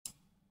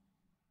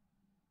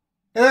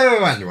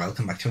Hello and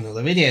welcome back to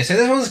another video. So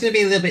this one's going to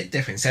be a little bit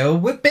different. So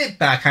a bit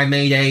back I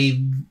made a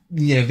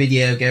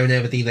video going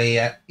over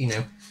the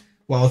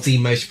what's the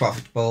most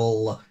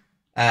profitable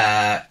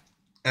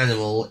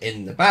animal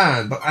in the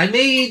band, but I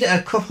made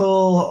a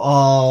couple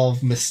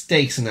of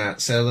mistakes in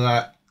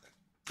that,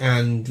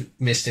 and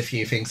missed a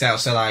few things out.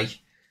 So with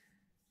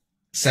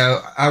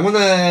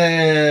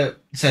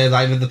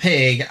the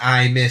pig,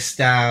 I missed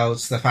out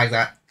the fact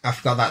that I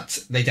forgot that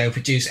they don't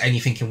produce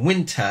anything in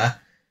winter.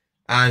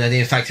 And I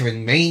didn't factor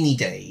in rainy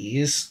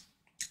days,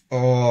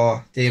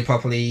 or didn't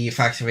properly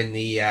factor in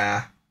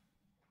the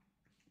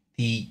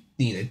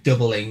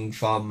doubling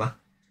from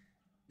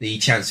the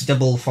chance to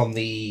double from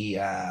the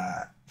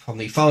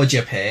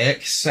forager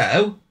pick.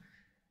 So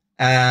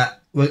I'm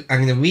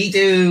going to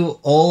redo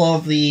all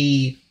of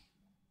the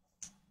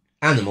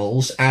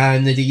animals,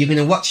 and you're going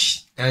to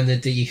watch,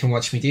 and you can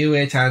watch me do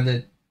it,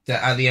 and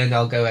at the end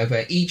I'll go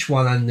over each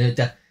one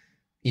and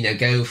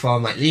go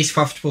from like least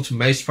profitable to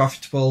most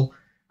profitable.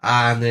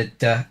 And we'll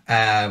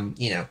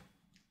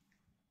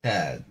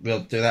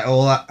do that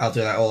all. I'll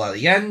do that all at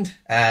the end.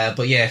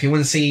 But yeah, if you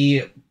want to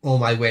see all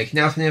my working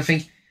out and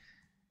everything,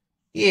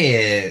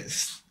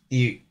 yes,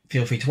 you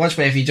feel free to watch.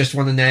 But if you just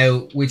want to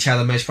know which are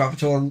the most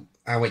profitable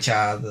and which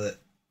are the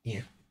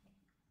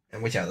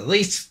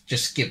least,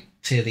 just skip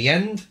to the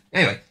end.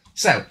 Anyway,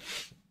 so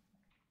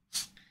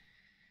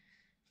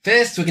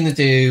first we're going to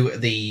do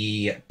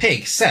the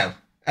pig. So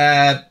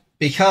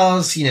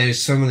because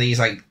some of these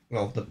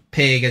the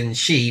pig and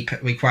sheep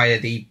require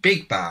the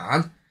big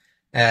barn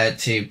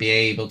to be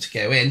able to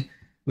go in.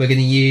 We're going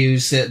to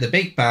use the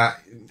big barn,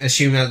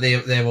 assuming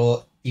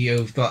that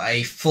you've got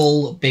a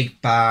full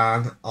big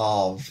barn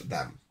of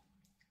them.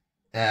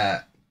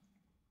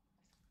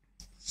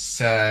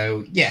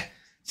 So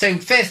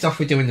first off,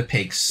 we're doing the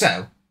pigs.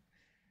 So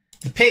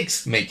the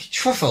pigs make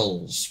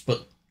truffles,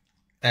 but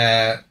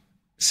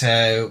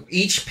so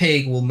each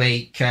pig will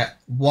make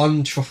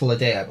one truffle a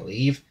day, I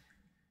believe.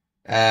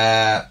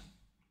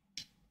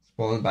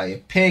 Spawned by a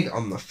pig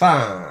on the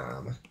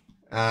farm,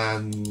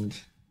 and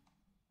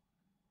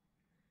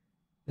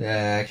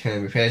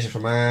can be purchased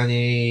from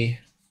any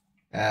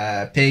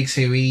pigs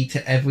who eat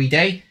every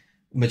day.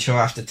 Mature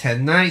after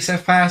 10 nights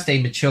have passed.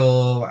 They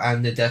mature,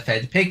 and the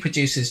fed pig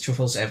produces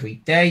truffles every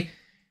day.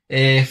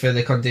 If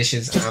the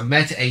conditions are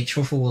met, a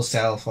truffle will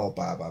sell for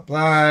blah blah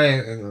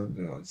blah.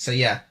 So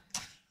yeah.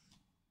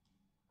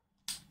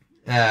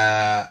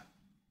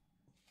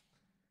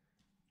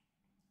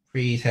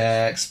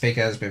 Pretext, pig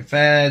has been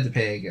fed, the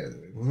pig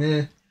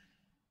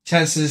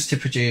chances to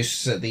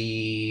produce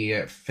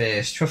the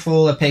first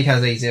truffle. A pig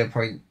has a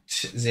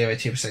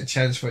 0.02%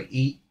 chance for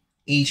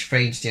each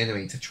frame to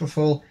generate a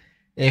truffle.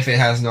 If it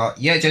has not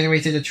yet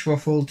generated a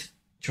truffle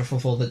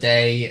for the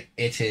day,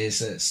 it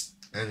is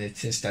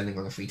standing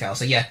on a free tile.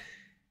 So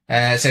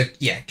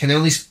can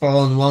only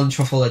spawn one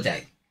truffle a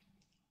day.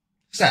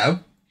 So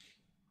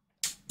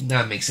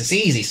that makes this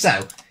easy.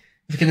 So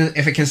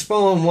if it can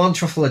spawn one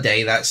truffle a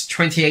day, that's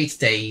 28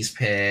 days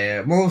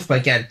per month. But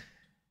again,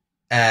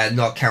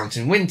 not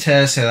counting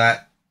winter, so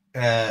I'm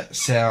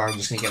just going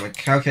to get my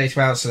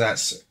calculator out. So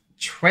that's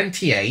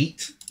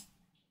 28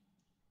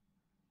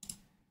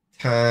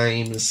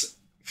 times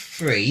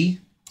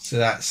 3. So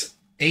that's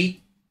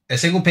 8. A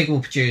single pig will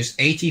produce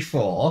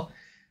 84.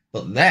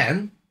 But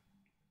then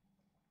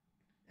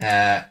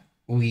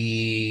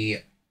we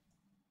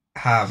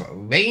have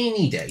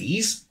rainy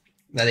days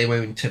that they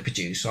won't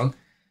produce on.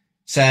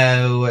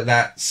 So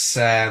that's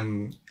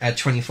a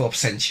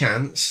 24%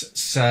 chance.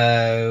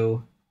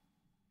 So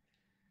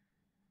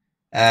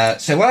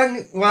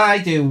what I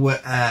do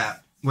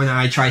when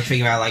I try to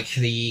figure out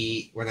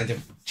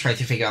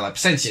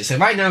percentages. So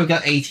right now we've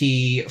got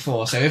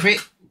 84. So if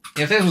this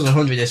was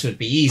 100, this would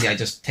be easy. I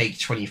just take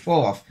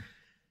 24 off.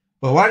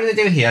 But what I'm going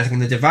to do here is I'm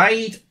going to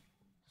divide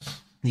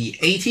the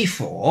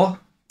 84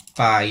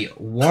 by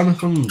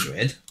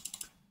 100 to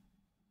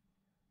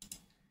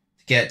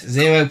get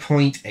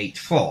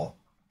 0.84.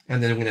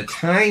 And then I'm going to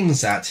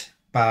times that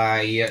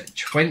by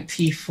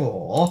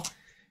 24.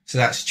 So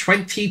that's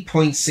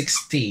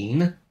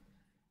 20.16.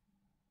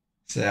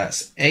 So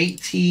that's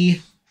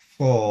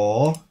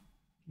 84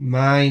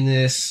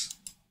 minus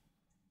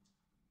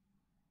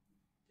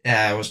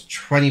was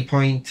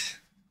 20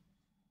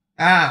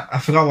 I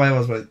forgot what it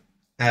was, but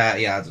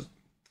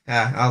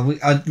I'll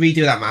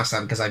redo that math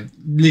time because I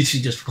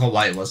literally just forgot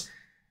what it was.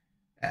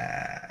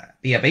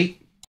 BRB.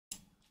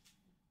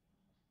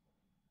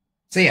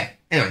 So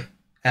anyway.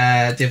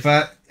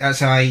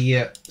 So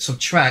I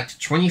subtract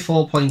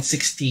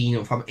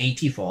 24.16 from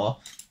 84,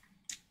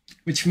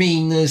 which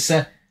means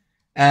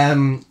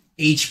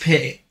each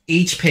pig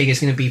is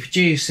going to be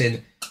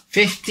producing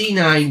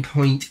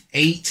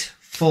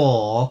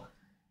 59.84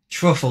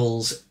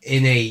 truffles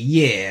in a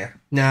year.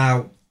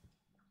 Now,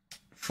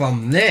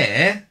 from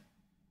there,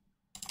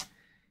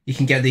 you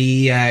can get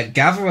the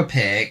gatherer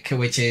pick,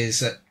 which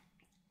is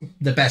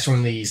the best one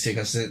of these two,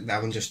 because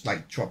that one just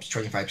drops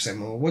 25%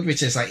 more wood,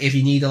 which is if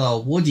you need a lot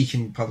of wood, you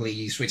can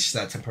probably switch to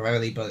that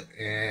temporarily, but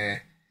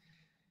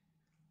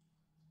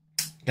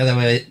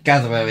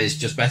Gatherer is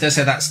just better.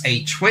 So that's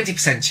a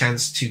 20%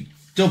 chance to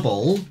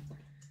double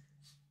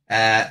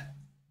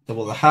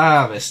the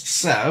harvest.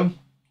 So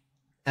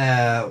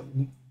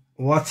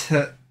what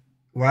I'm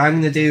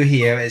going to do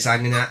here is I'm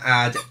going to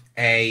add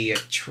a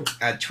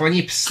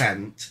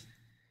 20%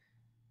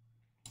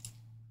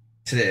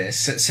 to this.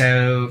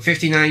 So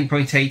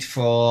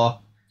 59.84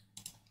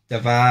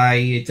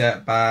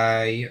 divide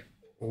by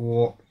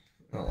what?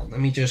 Let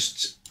me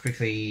just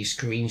quickly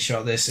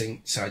screenshot this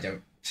so I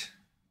don't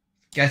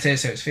get it.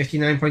 So it's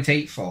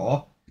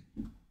 59.84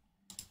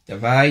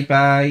 divide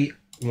by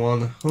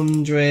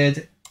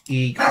 100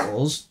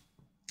 equals,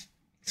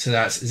 so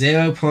that's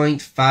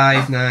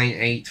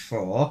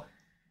 0.5984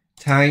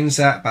 times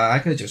that by, I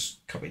could have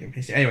just copied and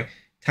pasted it anyway,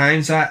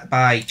 times that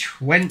by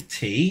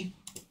 20,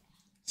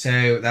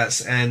 so that's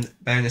an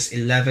bonus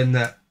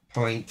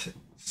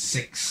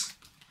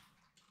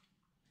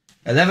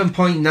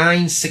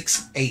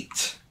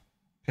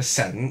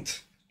 11.968%.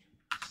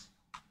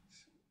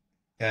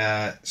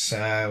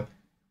 So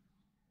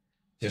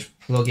just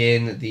plug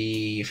in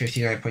the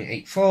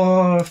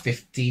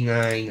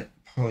 59.84,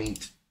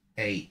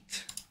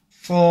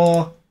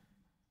 59.84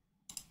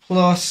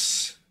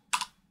 plus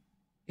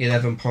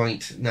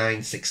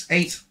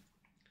 11.968.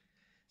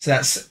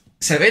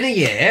 So in a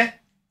year,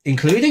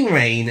 including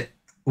rain,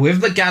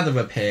 with the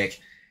gatherer pig,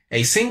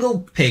 a single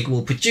pig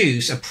will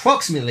produce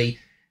approximately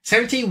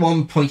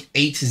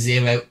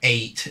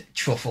 71.808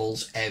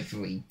 truffles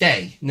every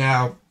day.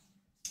 Now,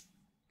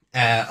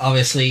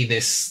 obviously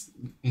there's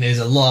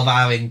a lot of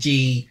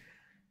RNG,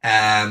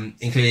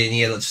 including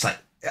here, just like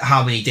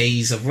how many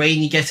days of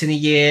rain you get in a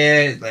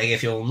year. Like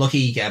if you're unlucky,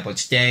 you get a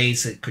bunch of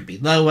days, it could be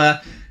lower.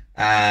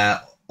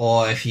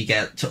 Or if you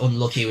get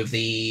unlucky with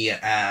the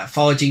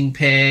foraging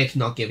pig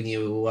not giving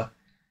you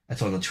a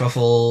ton of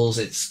truffles,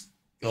 it's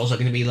also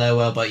going to be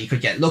lower. But you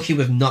could get lucky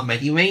with not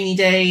many rainy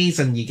days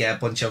and you get a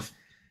bunch of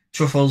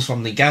truffles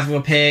from the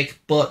gatherer pig.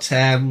 But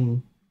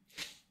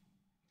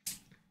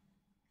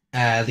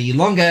the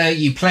longer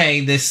you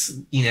play this,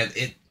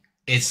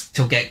 it's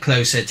to get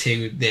closer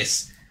to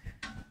this.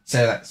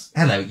 So that's,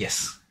 hello,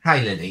 yes.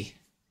 Hi, Lily.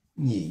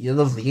 You're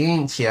lovely,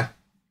 ain't you?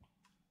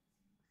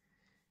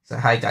 So,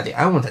 hi, Daddy.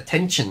 I want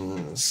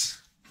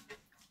attentions.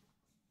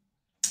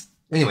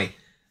 Anyway.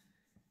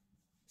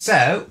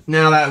 So,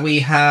 now that we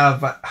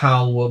have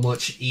how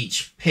much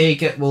each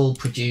pig will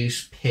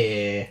produce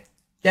per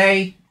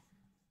day,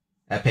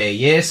 per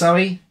year,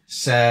 sorry.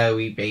 So,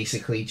 we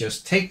basically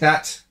just take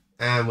that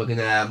and we're going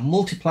to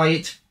multiply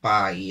it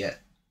by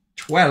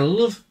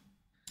 12.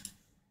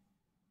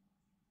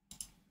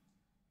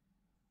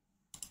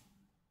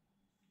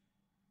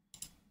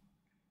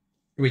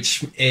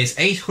 Which is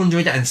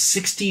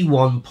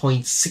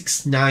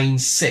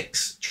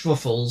 861.696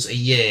 truffles a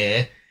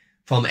year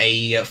from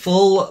a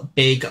full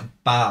big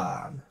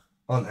barn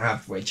on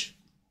average.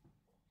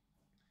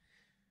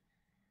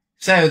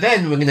 So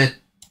then we're going to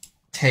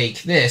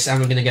take this and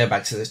we're going to go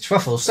back to the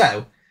truffle.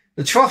 So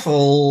the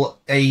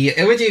truffle, a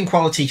Iridium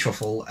quality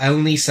truffle,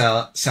 only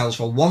sells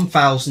for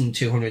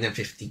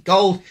 1,250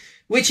 gold,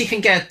 which you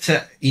can get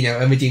to,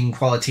 Iridium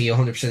quality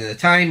 100% of the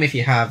time if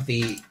you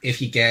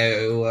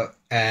go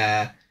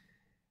fair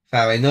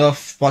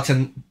enough.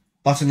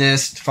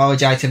 Botanist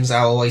forage items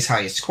are always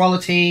highest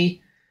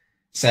quality,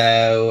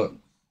 so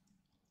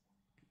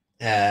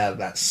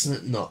that's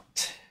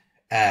not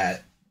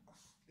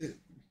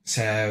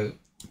so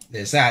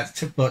there's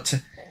that,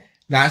 but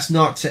that's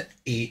not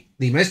the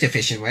most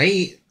efficient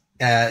way.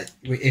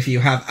 If you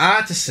have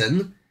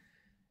artisan,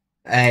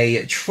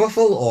 a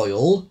truffle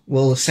oil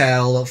will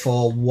sell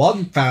for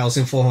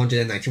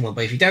 1,491,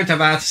 but if you don't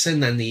have artisan,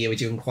 then the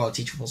Iridium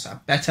quality truffles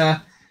are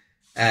better.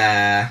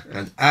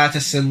 And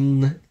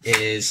artisan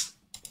is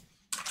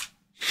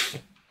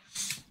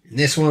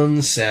this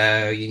one,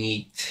 so you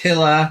need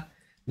tiller,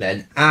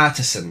 then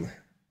artisan.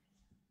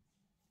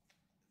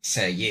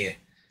 So yeah.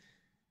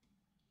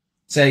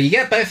 So you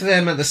get both of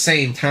them at the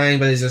same time,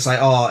 but it's just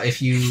like,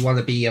 if you want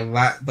to be a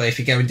but if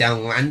you're going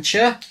down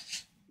rancher,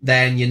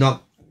 then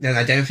then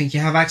I don't think you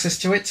have access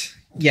to it.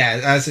 Yeah,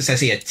 as it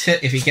says here,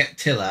 if you get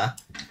tiller,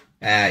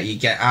 you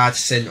get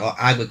artisan or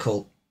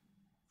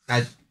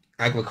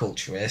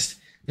agriculturist.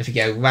 If you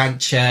go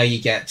rancher, you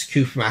get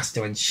Cooper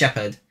Master and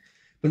Shepherd.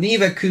 But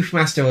neither Cooper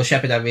Master or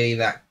Shepherd are really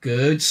that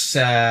good,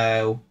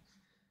 so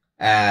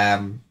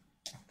I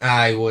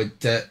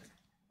would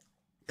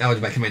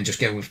recommend just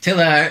going with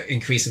tiller,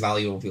 increase the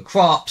value of your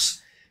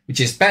crops, which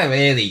is better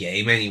early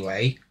game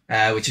anyway,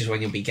 which is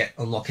when you'll be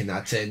unlocking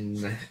that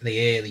in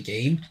the early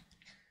game.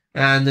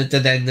 And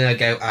then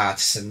go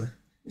artisan.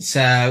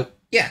 So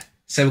yeah,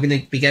 so we're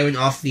going to be going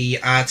off the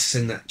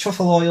artisan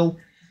truffle oil.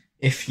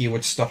 If you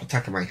would stop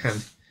attacking my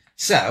hand.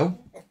 So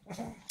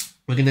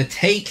we're going to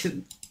take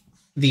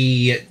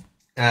the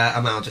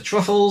amount of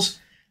truffles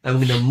and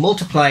we're going to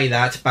multiply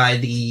that by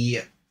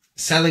the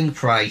selling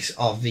price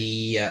of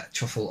the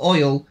truffle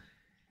oil.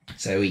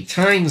 So we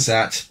times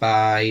that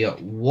by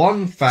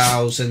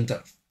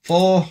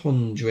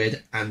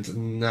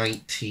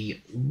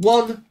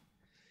 1,491,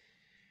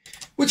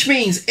 Which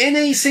means in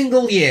a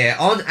single year,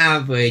 on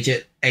average,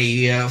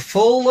 a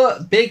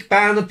full big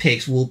band of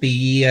pigs will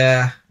be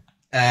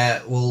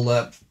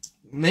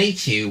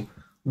make you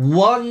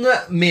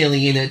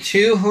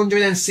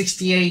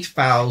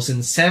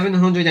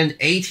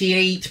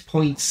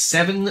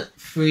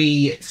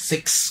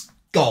 1,268,788.736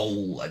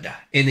 gold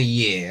in a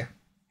year.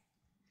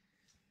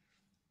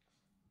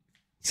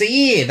 So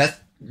yeah,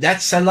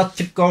 that's a lot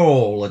of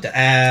gold.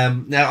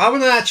 Now I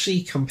want to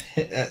actually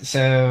compare.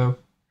 So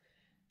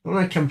I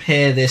want to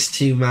compare this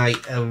to my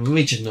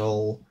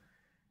original,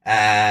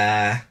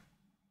 the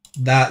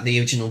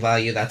original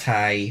value that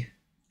I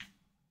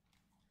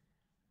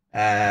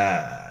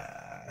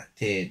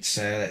did.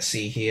 So let's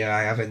see here.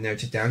 I have it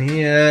noted down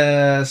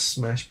here.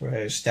 Smash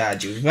Bros.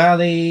 Stardew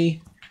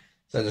Valley.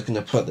 So I'm just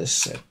going to put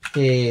this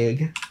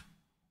pig.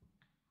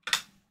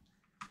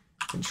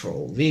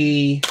 Control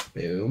V.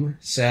 Boom.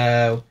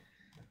 So,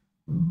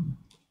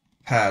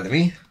 pardon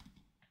me.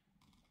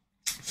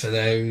 So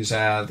those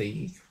are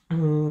the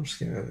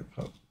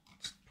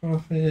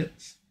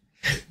profits.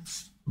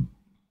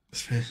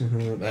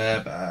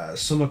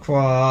 Summer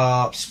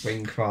crops,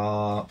 spring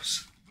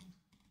crops.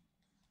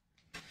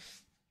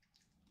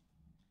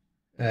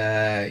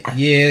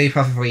 Yearly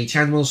profit for each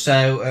animal.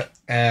 So,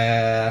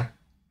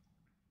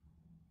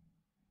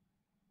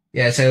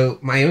 yeah, so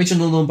my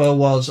original number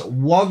was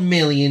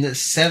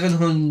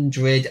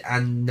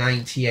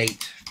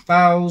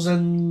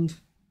 1,798,000.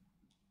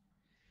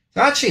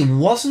 So actually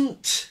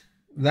wasn't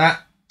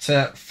that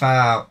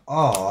far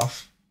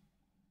off.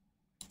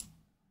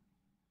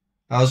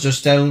 I was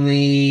just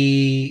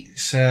only,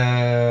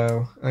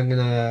 so I'm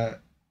gonna,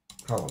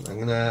 hold on, I'm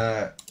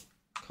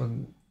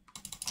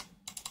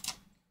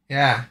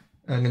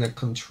gonna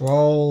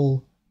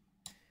control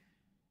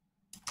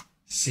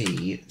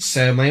C.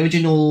 So my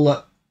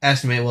original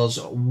estimate was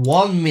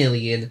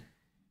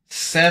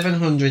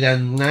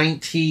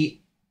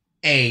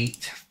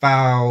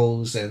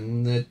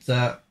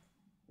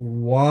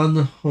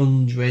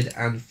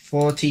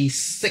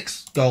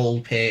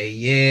gold per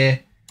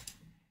year.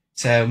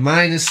 So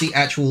minus the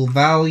actual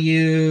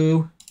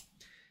value,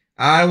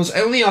 I was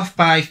only off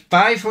by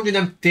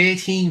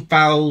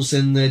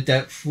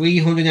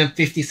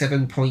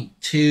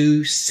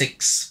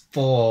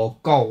 513,357.264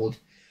 gold,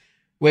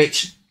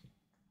 which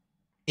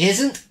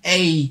isn't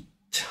a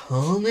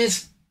ton.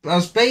 I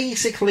was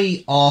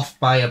basically off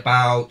by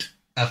about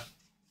a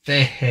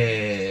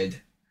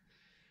third,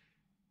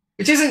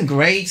 which isn't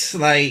great.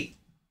 Like,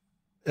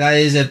 that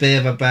is a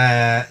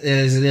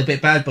little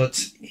bit bad,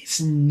 but it's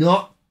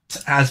not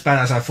as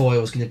bad as I thought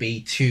it was going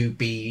to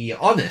be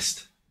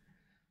honest.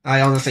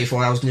 I honestly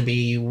thought I was going to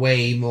be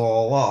way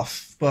more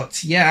off.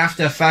 But yeah,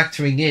 after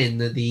factoring in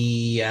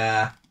the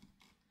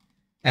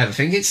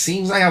everything, it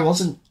seems like I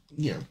wasn't,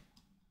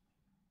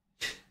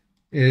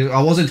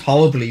 I wasn't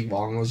horribly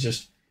wrong. I was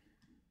just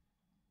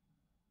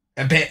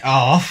a bit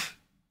off.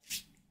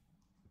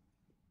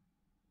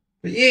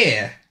 But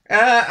yeah,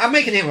 I'm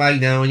making it right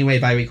now anyway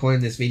by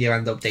recording this video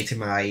and updating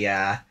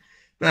my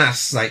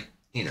maths. Like,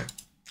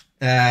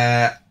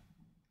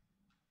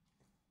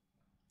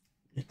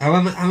 I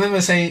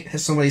remember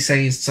somebody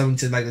saying something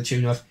to like the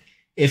tune of,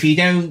 if you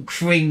don't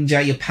cringe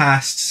at your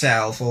past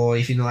self, or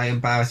if you're not like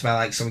embarrassed about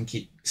like some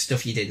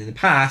stuff you did in the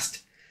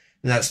past,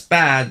 then that's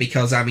bad,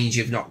 because that means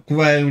you've not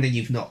grown and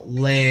you've not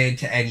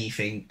learned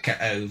anything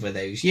over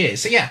those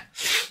years. So yeah.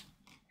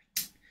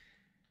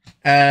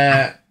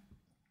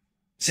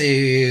 So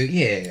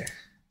yeah.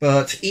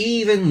 But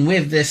even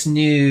with this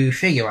new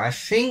figure, I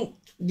think,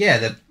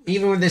 yeah,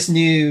 even with this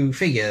new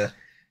figure,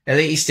 at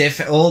least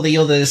if all the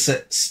others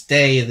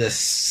stay the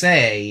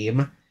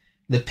same,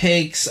 the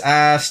pigs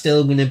are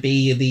still going to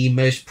be the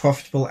most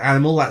profitable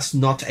animal that's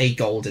not a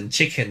golden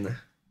chicken.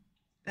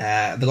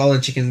 The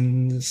golden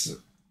chickens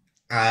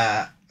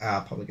are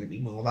probably going to be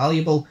more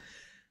valuable.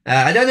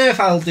 I don't know if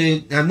I'm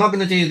not going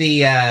to do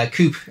the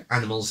coop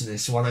animals in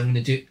this one. I'm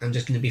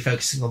just going to be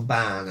focusing on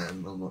barn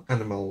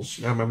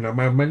animals.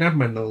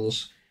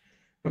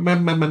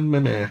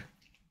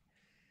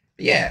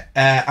 Yeah,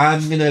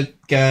 I'm gonna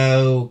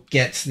go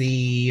get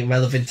the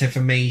relevant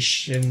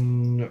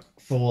information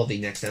for the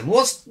next animal.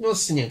 What's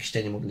the next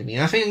animal gonna be?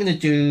 I think I'm gonna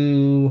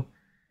do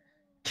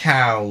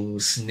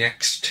cows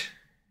next.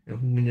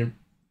 I'm gonna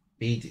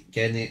be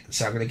getting it,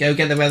 so I'm gonna go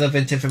get the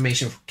relevant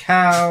information for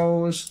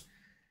cows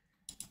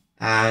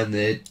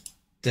and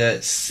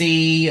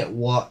see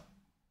what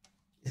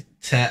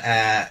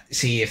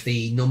see if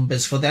the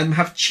numbers for them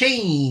have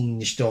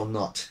changed or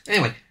not.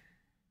 Anyway,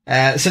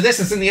 so this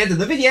isn't the end of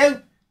the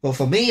video. But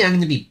for me, I'm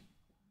going to be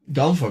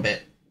gone for a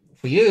bit.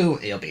 For you,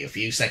 it'll be a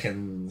few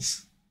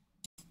seconds.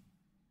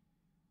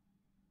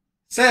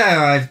 So,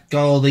 I've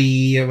got all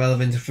the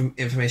relevant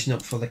information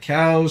up for the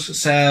cows.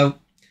 So,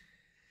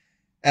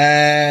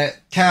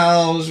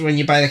 cows, when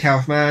you buy the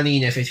cow from Annie,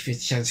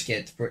 50-50 chance to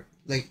get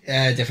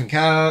different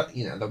cow.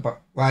 The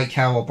white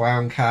cow or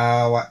brown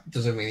cow,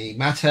 doesn't really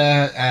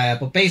matter.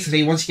 But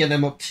basically, once you get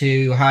them up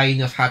to high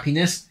enough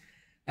happiness,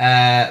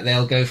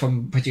 they'll go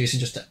from producing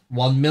just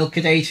one milk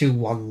a day to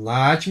one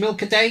large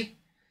milk a day.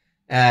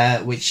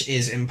 which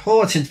is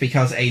important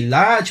because a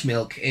large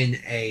milk in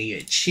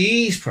a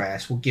cheese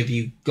press will give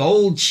you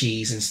gold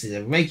cheese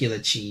instead of regular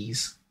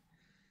cheese.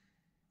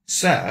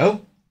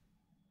 So,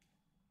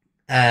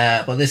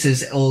 but this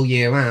is all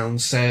year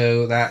round,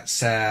 so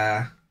that's,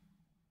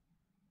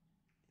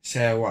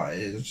 so what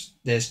is,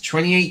 there's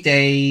 28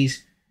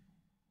 days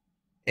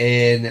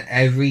in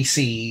every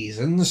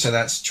season, so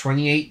that's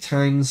 28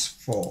 times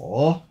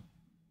 4.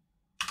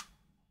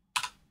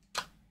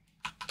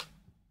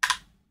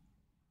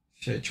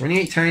 So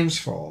 28 times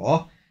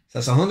 4, so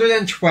that's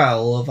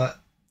 112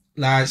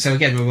 large. So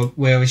again,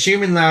 we're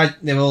assuming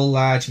they're all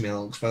large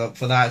milks, but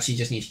for that you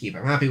just need to keep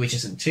them happy, which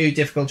isn't too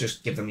difficult.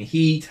 Just give them a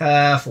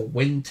heater for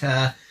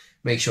winter,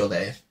 make sure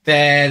they're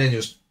fed, and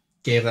just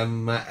give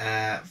them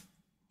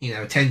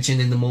attention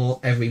in the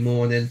every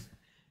morning.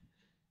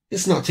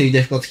 It's not too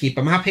difficult to keep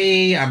them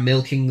happy, and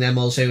milking them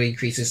also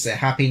increases their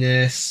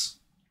happiness.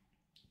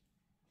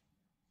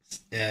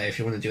 If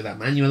you want to do that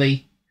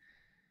manually.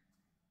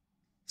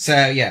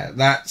 So yeah,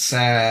 that's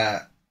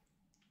but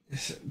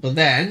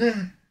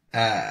then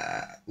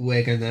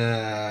we're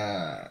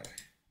gonna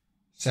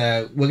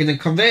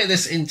convert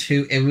this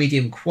into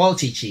iridium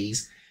quality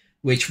cheese,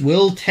 which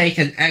will take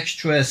an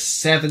extra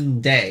 7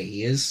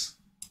 days,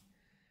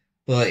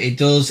 but it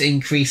does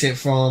increase it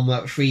from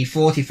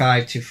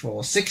 345 to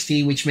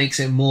 460, which makes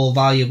it more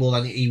valuable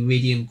than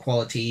iridium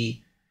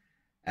quality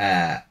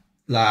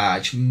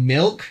large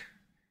milk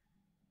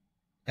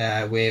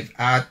with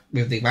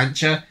the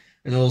rancher.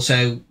 And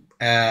also,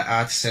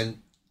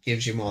 artisan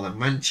gives you more than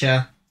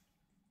mancha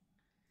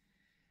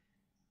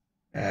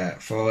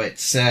for it.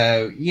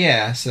 So,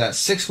 yeah, so that's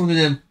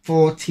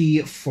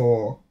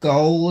 644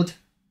 gold.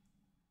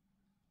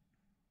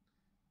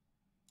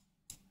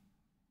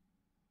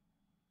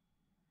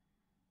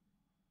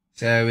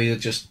 So we'll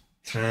just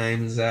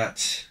times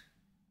that,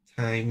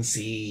 times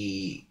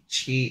the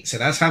cheese. So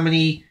that's how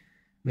many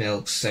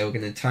milks. So we're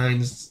going to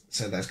times,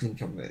 so that's going to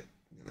come with,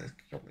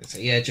 so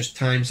yeah, just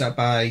times that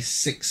by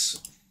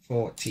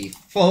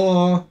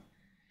 644,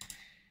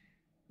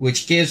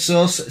 which gives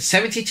us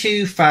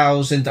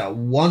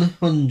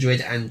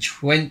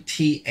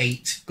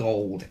 72,128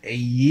 gold a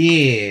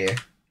year.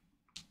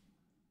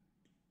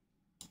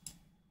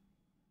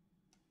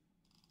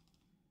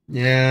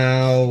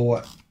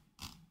 Now,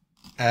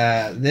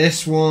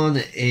 this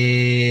one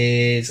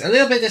is a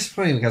little bit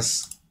disappointing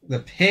because the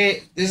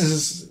the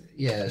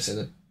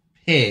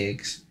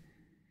pigs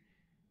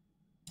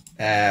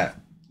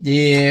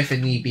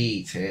definitely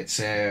beat it.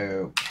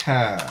 So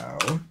cow,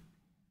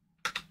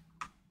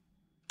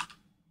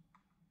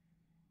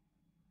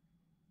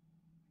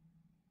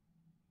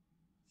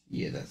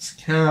 yeah, that's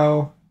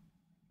cow.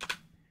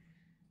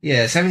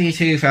 Yeah,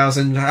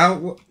 72,000.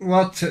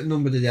 What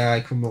number did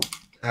I come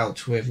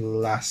out with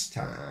last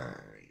time?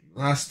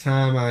 Last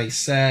time I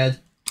said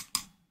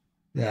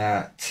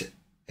that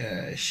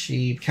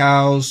sheep,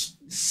 cows,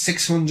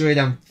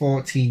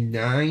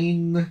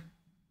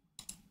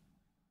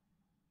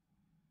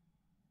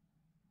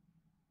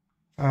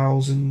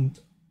 649,000.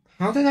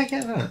 How did I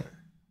get that?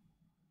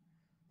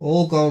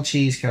 All gold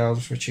cheese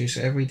cows produce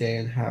every day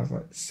and have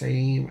the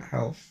same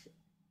health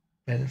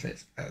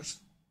benefits as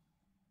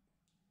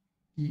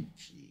cheese.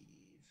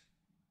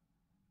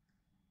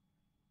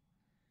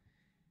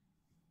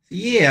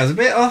 Yeah, I was a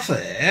bit off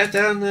there. I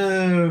don't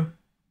know.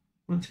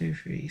 1, 2,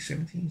 3,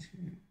 17.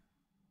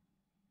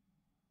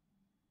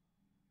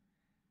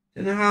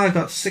 Don't know how I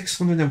got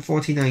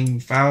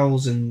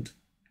 649,000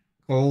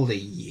 gold a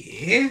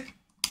year.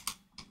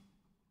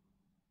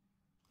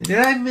 Did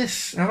I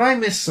miss? Have I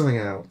missed something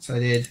else? I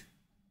did.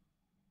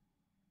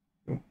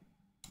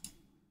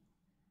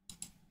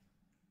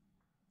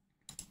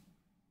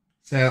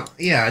 So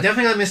yeah, I don't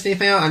think I missed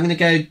anything out. I'm gonna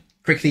go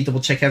quickly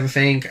double check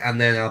everything, and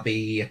then I'll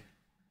be.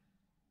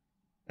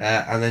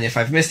 And then if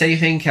I've missed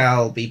anything,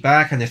 I'll be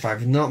back. And if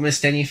I've not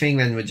missed anything,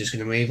 then we're just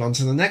going to move on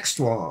to the next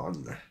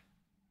one.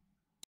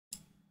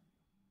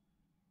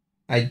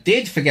 I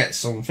did forget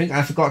something.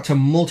 I forgot to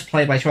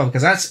multiply by 12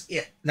 because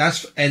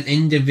that's an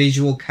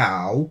individual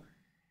cow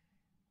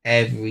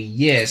every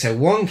year. So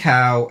one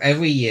cow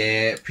every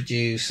year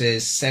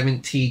produces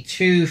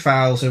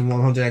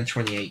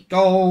 72,128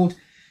 gold.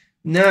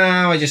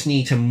 Now I just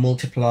need to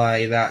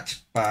multiply that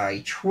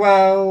by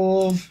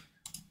 12.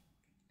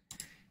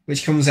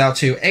 Which comes out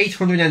to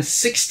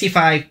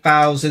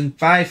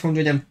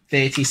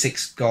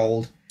 865,536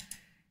 gold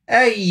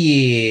a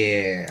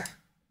year.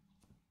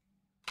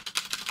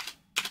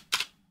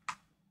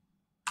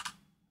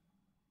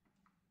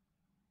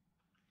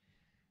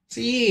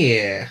 So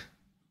yeah,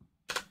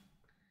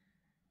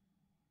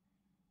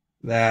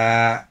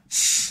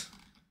 that's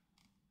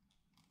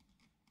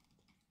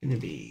going to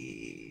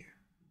be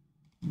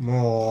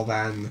more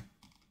than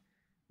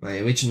my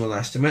original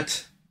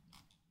estimate.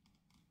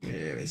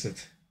 Where is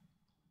it?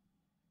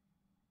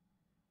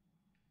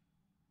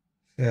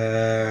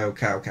 Cow,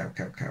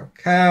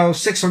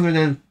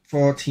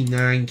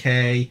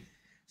 649k.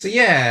 So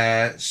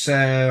yeah, so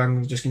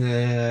I'm just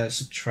gonna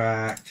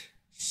subtract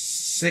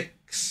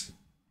 6,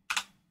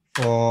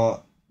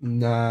 4,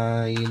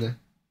 9,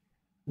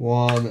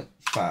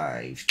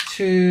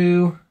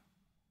 152.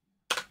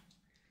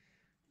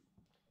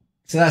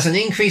 So that's an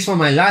increase from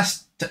my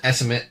last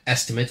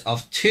estimate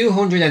of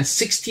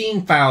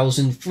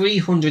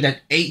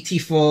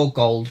 216,384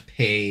 gold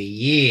per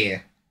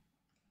year.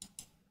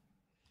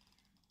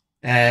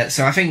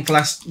 So I think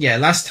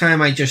last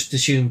time I just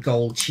assumed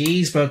gold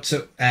cheese, but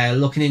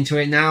looking into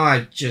it now,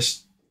 I've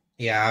just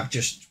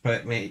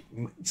put it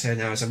so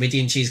now it's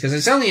Iridium cheese because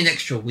it's only an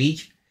extra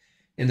week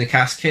in the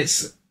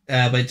caskets,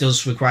 but it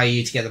does require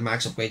you to get the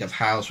max upgrade of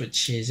house,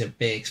 which is a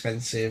bit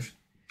expensive.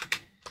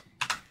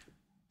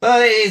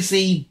 But it is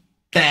the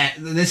bet.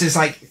 This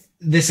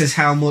is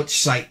how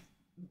much, like,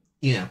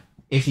 you know,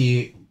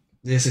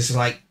 this is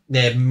like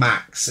their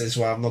max is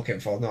what I'm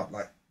looking for, not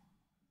like,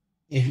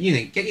 if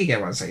you get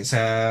what I'm saying.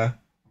 So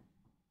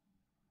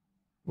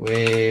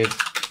with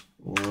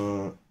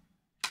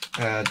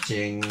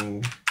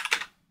adding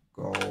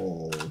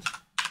gold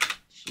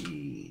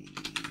cheese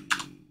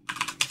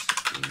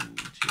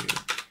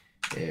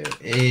into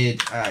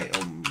id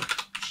item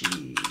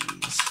cheese.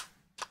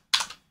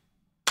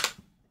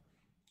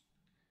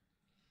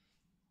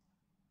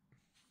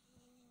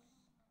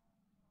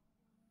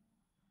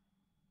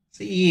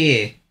 So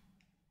yeah,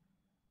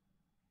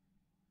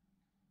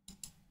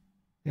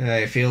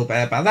 I feel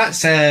better about that.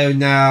 So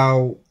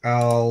now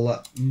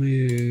I'll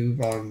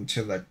move on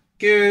to the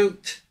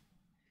goat,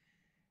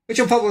 which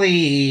will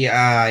probably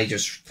I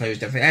just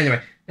closed everything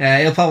anyway.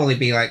 It'll probably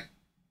be like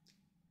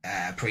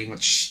pretty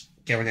much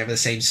going over the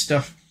same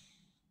stuff,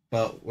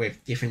 but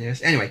with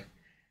different anyway.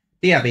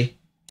 BRB.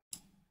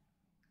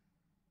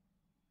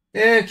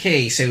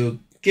 Okay, so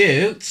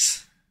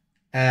goats.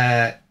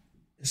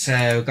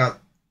 So got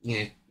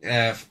 1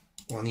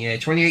 year,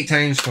 28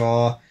 times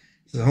 4.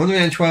 So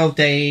 112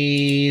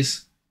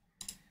 days.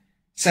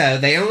 So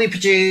they only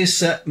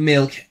produce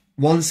milk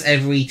once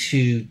every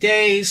 2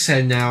 days.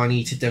 So now I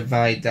need to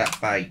divide that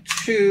by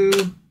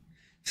 2.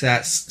 So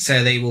a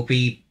single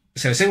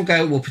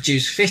goat will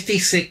produce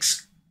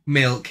 56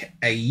 milk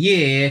a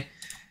year.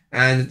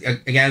 And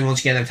again,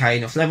 once you get them to high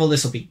enough level,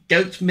 this will be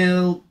goat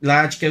milk,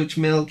 large goat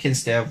milk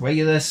instead of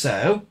regular.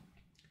 So,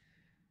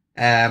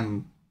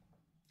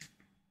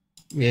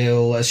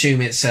 we'll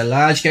assume it's a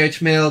large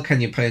goat milk,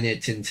 and you're putting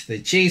it into the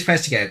cheese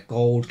press to get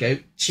gold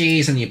goat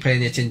cheese, and you're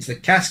putting it into the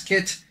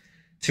casket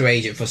to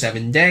age it for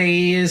 7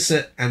 days,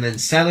 and then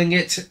selling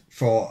it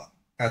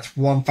at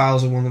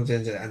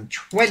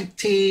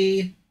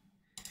 1,120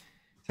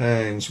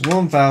 times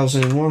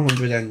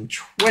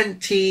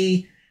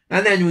 1,120,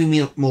 and then we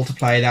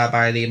multiply that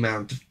by the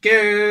amount of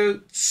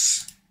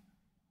goats.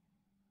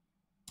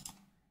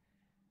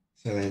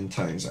 So then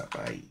times that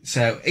by...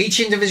 So each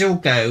individual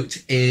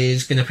goat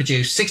is going to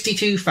produce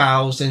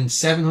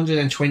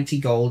 62,720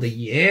 gold a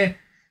year.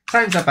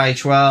 Times that by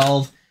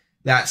 12.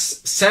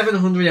 That's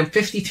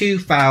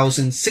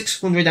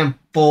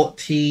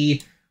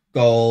 752,640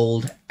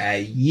 gold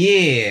a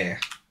year.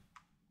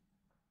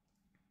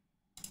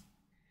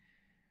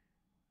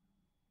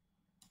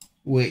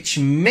 Which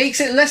makes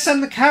it less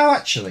than the cow,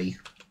 actually.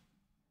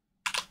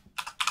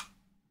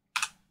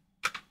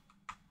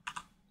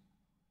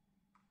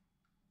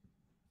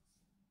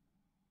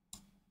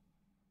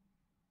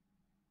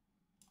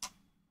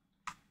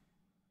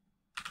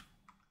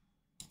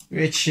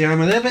 Which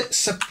I'm a little bit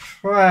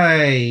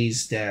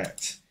surprised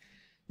at.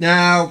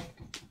 Now,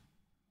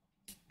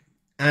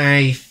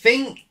 I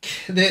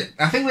think there's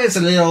there's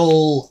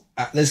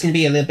going to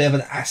be a little bit of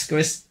an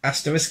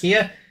asterisk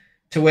here,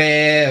 to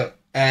where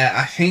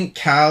I think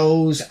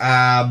cows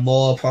are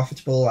more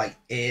profitable,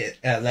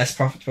 less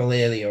profitable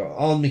earlier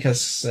on,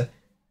 because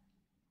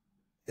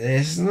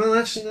there's no,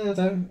 actually,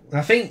 no,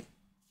 I think,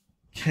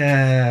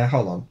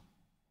 hold on.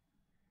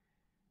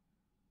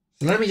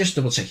 So let me just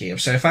double check here.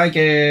 So if I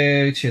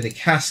go to the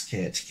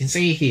casket, you can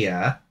see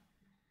here,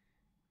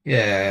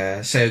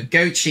 yeah, so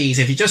goat cheese,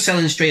 if you're just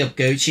selling straight up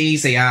goat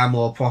cheese, they are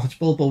more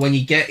profitable, but when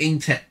you get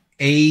into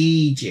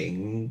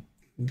aging,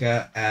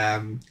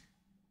 because,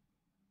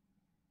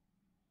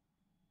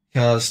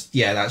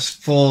 yeah, that's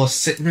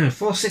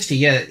 460,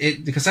 yeah,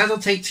 because that'll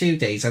take 2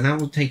 days, and that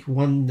will take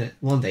one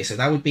day, so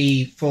that would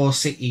be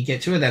 460, you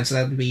get 2 of them, so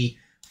that would be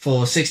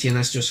 460, and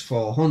that's just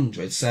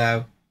 400,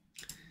 so,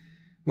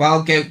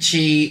 while a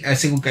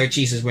single goat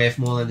cheese is worth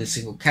more than a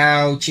single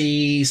cow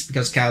cheese,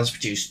 because cows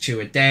produce 2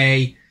 a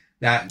day,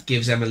 that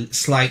gives them a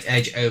slight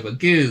edge over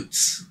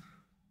goats.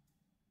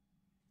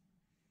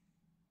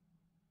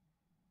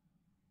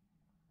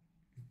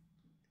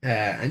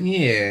 And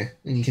you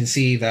can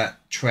see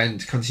that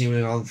trend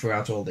continuing on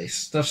throughout all this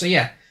stuff. So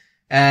yeah,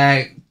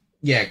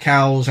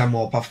 cows are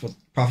more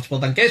profitable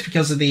than goats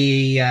because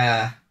they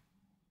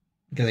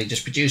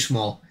just produce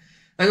more.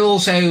 And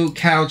also,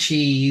 cow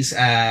cheese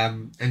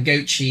and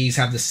goat cheese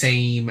have the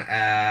same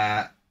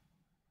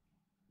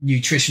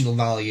nutritional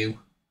value,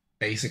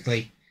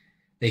 basically.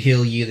 They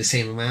heal you the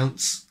same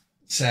amounts.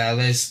 So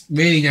there's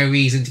really no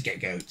reason to get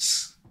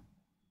goats.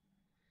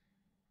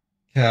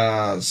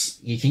 Because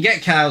you can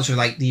get cows with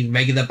like the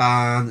regular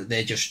barn,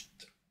 they're just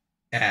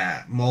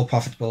more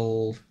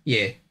profitable.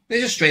 Yeah, they're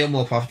just straight up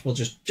more profitable.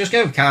 Just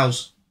go with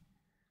cows.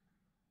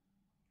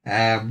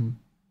 Yeah,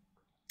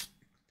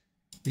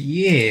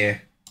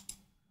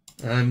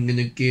 I'm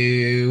gonna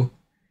go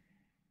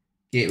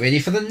get ready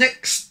for the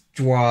next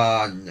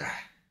one.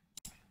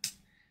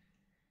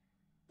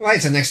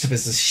 Right, so next up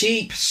is the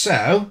sheep.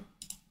 So,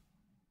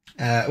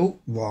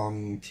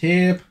 wrong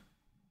tip.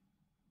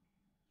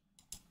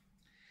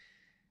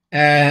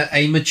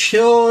 A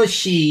mature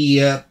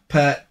sheep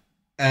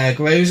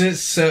grows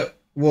its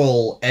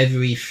wool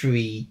every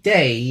 3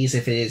 days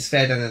if it is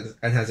fed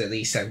and has at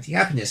least 70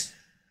 happiness.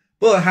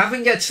 But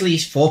having at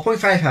least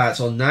 4.5 hearts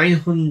or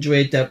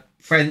 900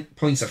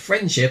 points of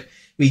friendship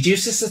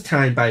reduces the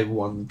time by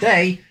 1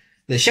 day.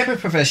 The shepherd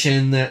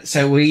profession,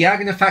 so we are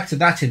going to factor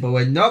that in, but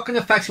we're not going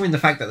to factor in the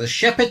fact that the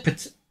shepherd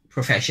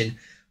profession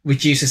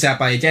reduces that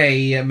by a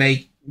day,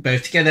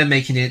 both together,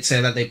 making it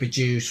so that they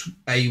produce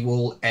a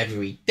wool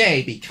every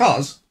day,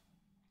 because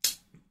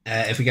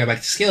if we go back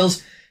to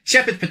skills,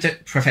 shepherd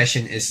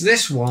profession is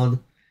this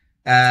one,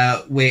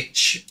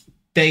 which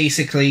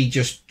basically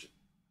just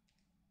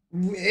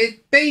only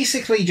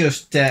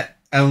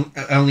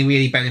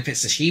really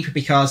benefits the sheep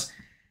because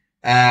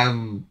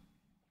 2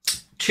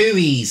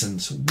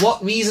 reasons.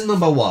 What reason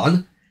number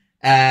one?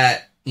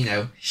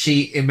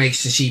 It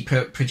makes the sheep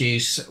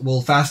produce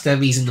wool faster.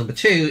 Reason number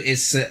two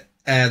is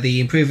the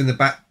improving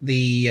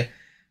the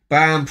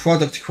barn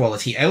product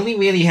quality only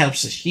really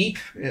helps the sheep,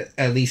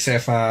 at least so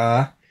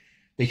far,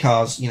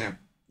 because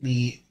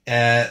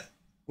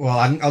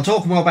I'll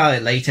talk more about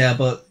it later,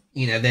 but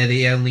they're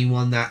the only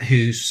one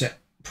whose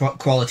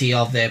quality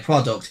of their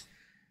product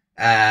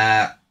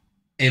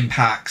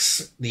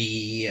impacts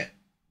the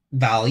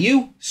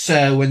value.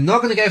 So we're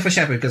not going to go for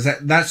shepherd because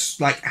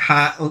that's like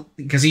hard,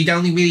 because you'd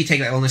only really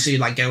take that unless you're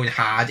like going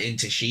hard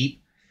into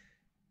sheep,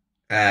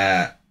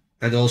 and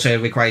also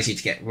it requires you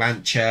to get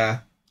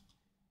rancher,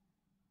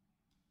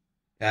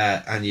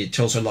 and it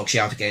also locks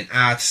you out again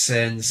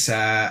artisans,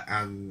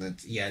 and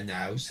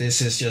no,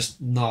 this is just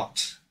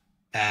not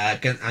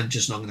I'm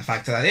just not going to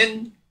factor that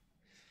in,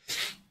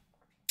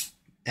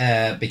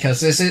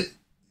 because this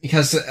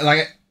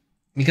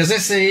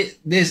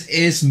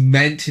is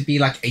meant to be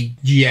like a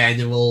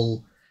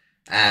general,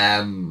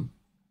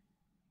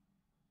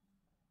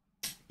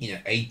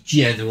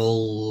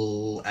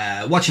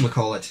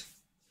 whatchamacallit.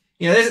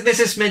 This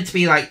is meant to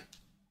be like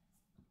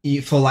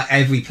for like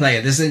every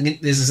player. This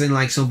isn't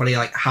like somebody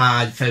like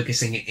hard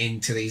focusing it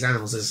into these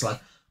animals. It's like,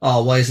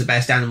 oh, what is the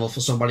best animal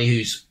for somebody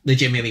who's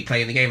legitimately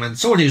playing the game, and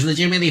someone who's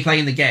legitimately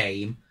playing the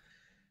game,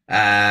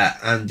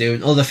 and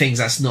doing other things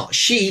that's not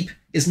sheep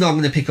is not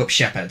going to pick up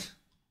shepherd.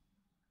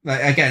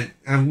 Like, again,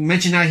 I'm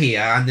mentioning that here,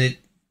 at the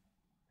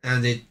end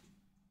of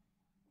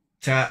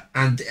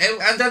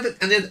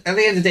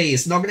the day,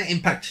 it's not going to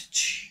impact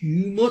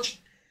too much.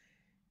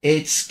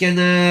 It's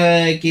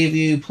gonna give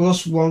you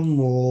 +1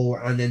 wool,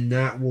 and then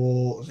that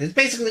wool, it's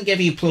basically gonna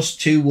give you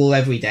 +2 wool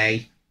every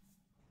day.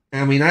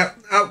 I mean,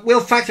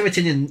 we'll factor it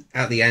in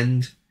at the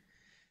end,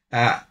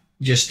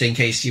 just in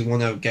case you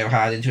want to go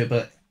hard into it,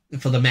 but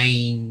for the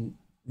main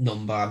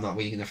number, I'm not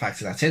really going to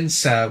factor that in.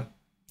 So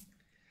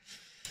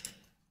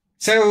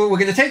we're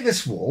going to take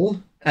this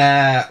wool,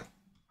 and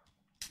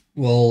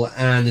we're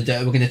going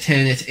to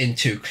turn it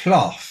into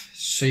cloth.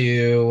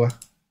 So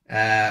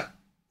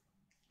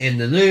in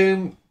the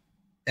loom,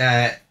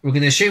 we're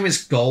going to assume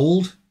it's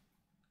gold.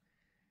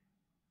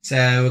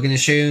 So we're going to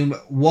assume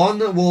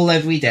 1 wool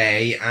every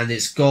day, and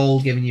it's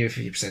gold, giving you a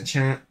 50%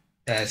 chance.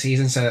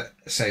 Seasons,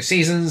 so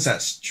seasons,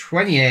 that's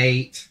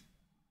 28.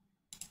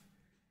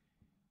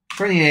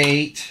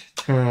 28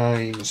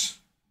 times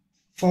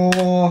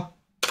 4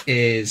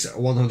 is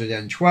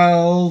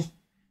 112.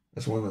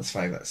 That's 1, that's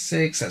 5, that's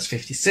 6, that's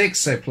 56.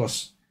 So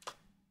plus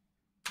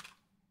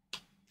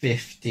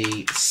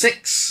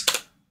 56.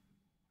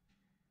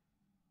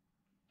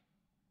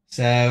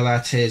 So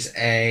that is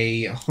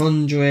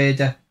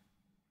 100.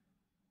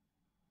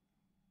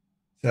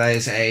 So that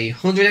is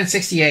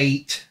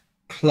 168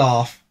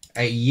 cloth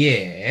a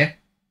year.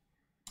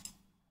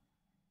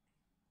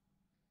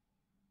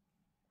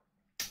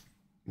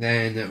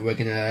 Then we're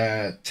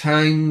gonna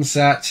times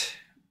that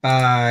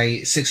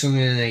by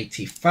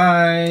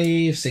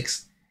 685.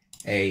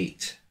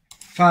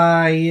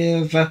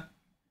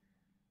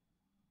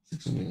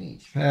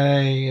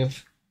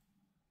 685.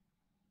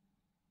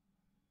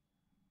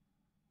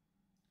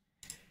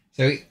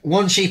 So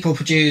 1 sheep will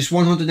produce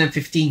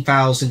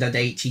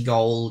 115,080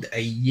 gold a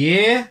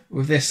year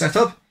with this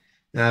setup.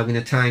 Now I'm going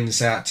to times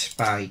that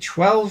by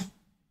 12.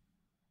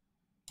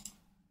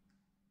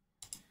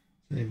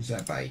 Times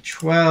that by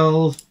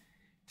 12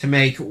 to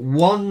make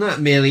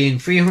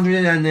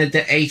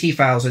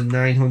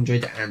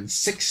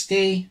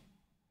 1,380,960.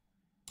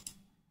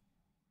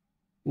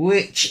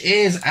 Which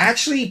is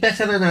actually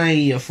better than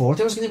I thought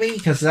it was going to be,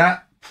 because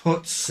that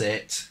puts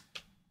it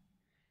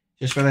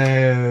just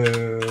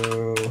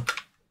below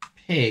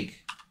pig.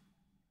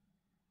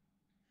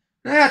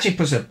 That actually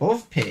puts it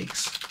above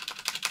pigs.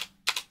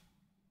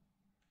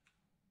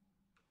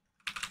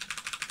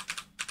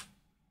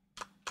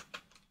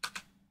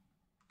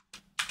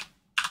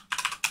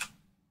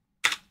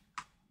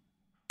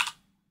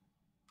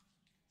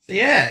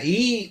 Yeah,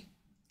 even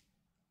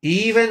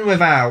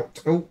without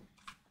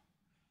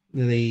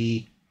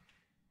the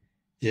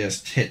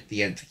just hit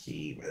the enter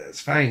key, but that's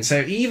fine.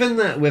 So even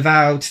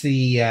without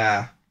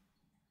the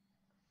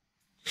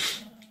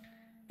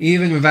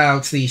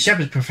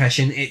shepherd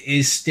profession, it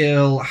is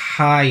still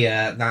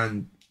higher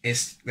than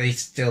they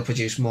still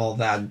produce more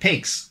than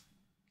pigs.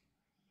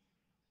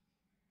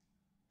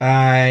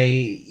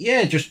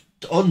 Just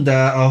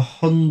under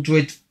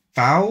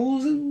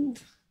 100,000.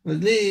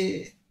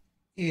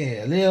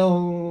 Yeah, a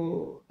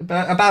little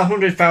about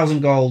 100,000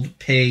 gold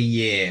per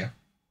year.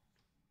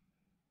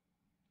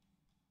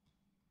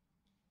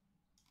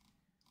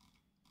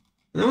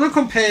 And I want to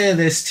compare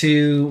this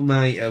to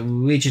my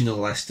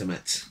original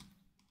estimate.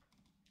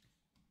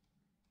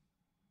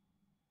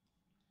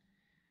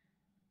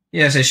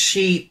 Yeah, so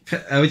sheep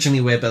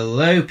originally were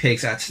below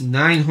pigs at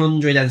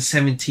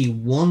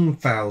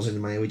 971,000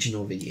 in my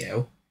original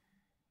video.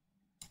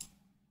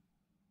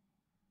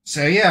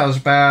 So yeah, I was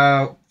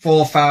about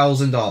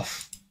 4,000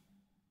 off.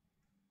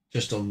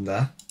 Just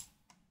under.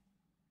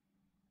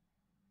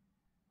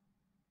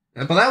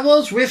 But that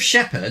was with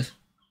shepherd.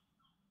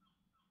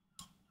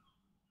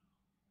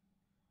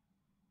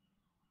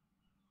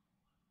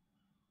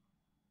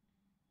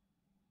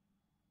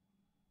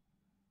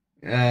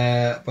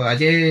 But I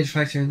did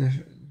factor in the...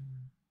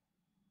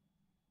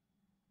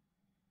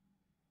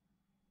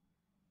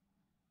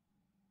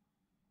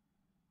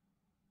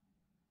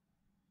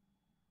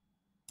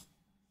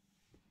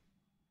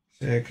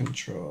 So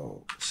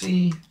Control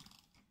C.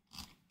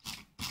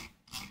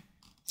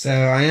 So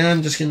I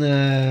am just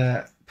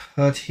gonna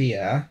put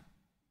here.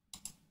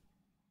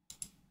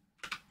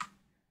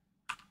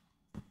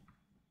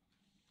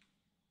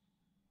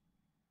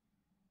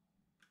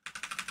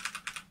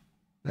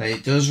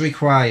 It does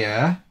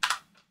require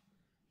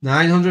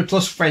 900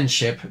 plus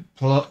friendship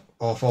plus,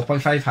 or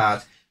 4.5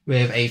 heart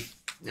with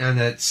and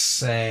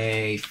it's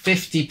a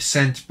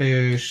 50%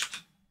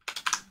 boost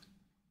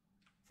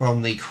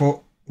from the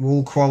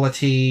wool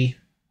quality.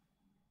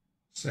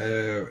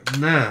 So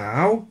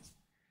now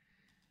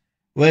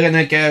we're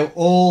gonna go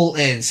all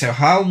in. So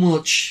how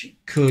much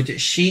could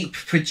sheep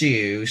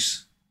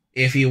produce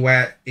if you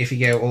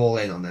go all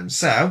in on them?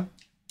 So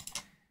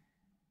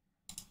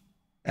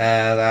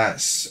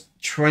that's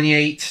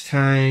 28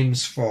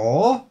 times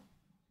 4.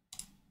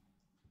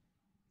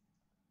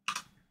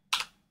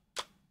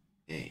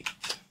 8,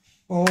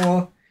 4.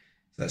 So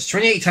that's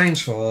 28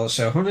 times 4,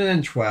 so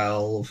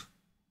 112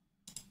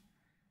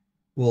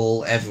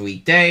 wool every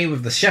day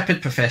with the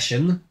shepherd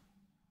profession.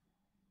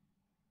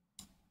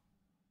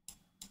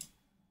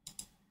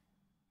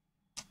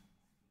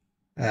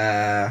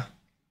 So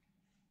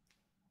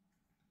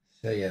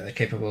yeah, they're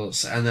capable,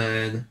 and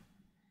then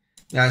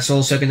that's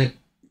also going to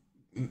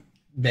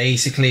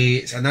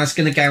basically, and that's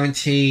going to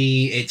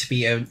guarantee it to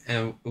be a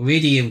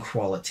iridium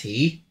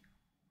quality.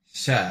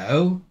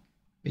 So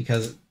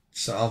because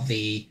of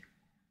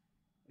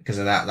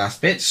that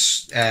last bit,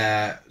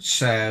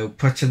 so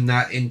putting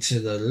that into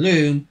the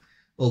loom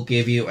will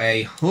give you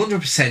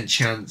 100%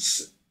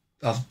 chance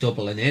of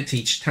doubling it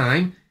each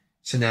time.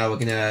 So now we're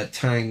going to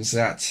times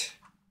that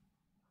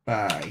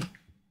by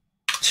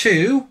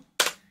 2.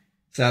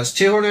 So that's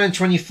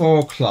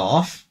 224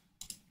 cloth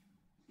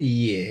a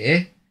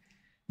year.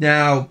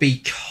 Now,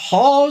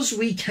 because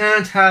we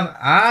can't have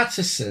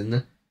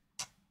artisan,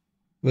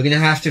 we're going to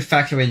have to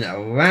factor in a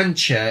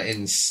rancher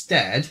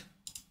instead.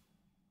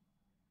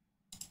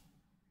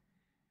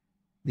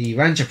 The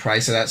rancher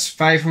price, so that's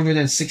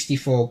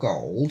 564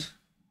 gold.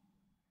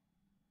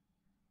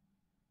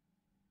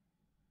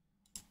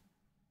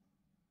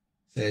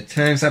 So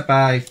times that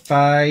by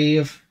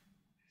 5,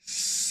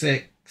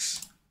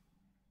 6,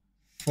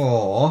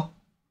 4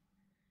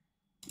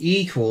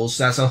 equals,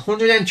 that's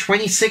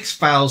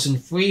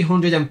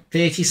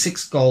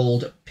 126,336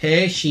 gold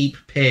per sheep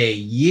per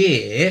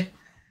year.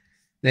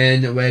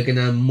 Then we're going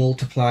to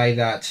multiply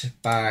that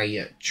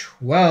by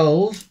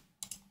 12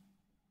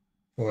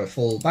 for a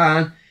full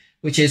ban,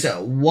 which is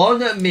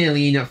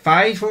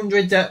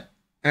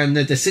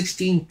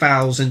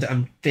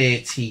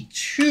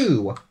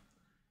 1,516,032,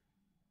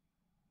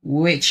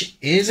 which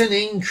is an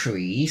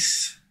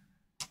increase.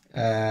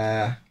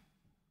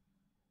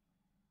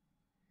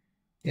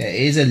 Yeah,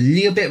 it is a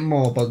little bit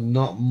more, but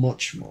not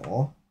much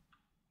more.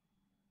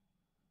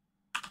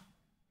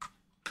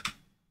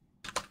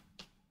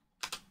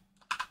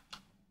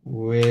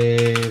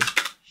 With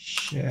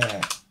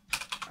shepherd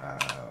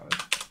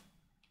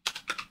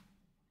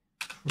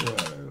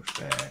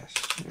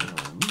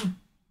profession,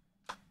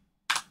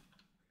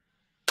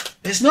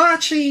 it's not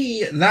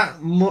actually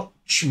that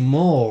much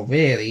more,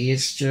 really.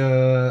 It's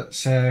just,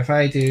 so if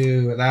I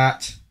do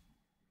that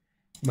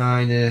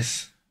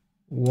minus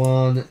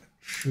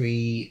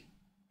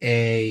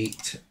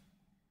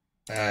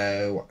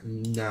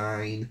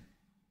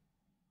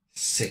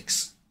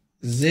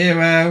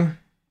 1380960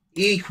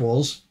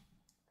 equals,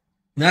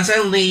 that's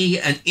only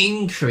an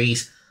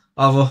increase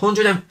of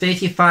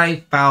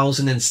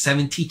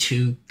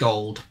 135,072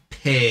 gold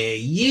per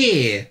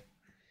year.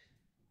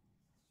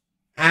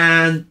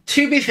 And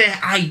to be fair,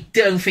 I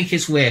don't think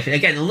it's worth it.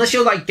 Again, unless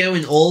you're like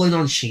going all in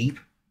on sheep,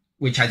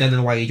 which I don't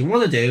know why you'd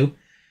want to do,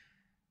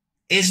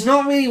 it's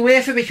not really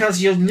worth it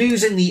because you're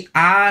losing the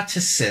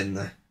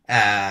artisan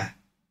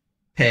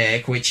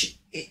perk, which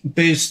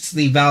boosts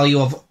the value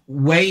of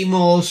way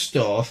more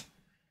stuff.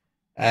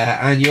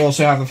 And you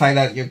also have the fact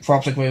that your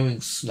crops are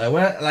growing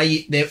slower.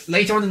 Like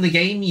later on in the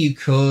game, you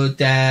could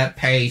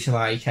pay to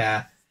like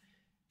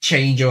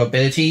change your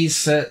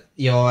abilities,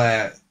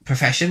 your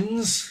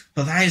professions,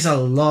 but that is a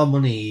lot of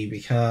money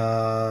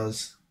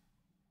because.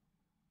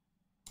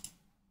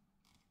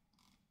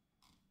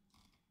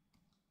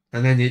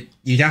 And then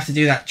you'd have to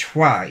do that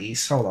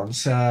twice. Hold on,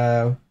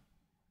 so.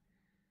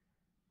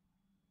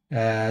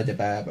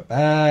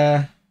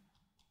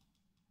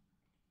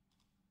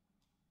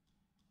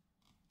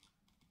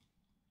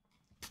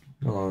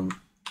 Hold on.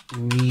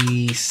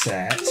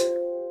 Reset.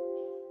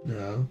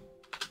 No.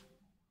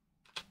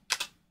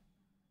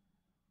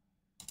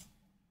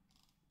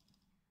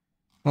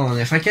 Hold on,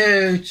 if I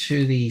go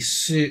to the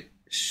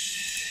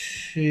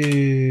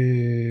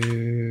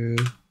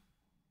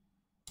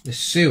the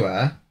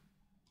sewer.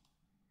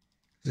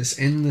 This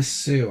in the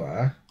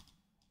sewer.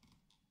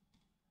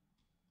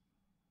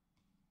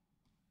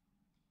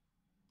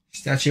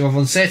 Statue of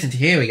Uncertainty.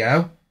 Here we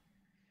go.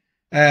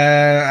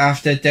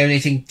 After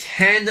donating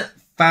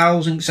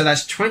 10,000, so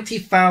that's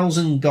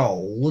 20,000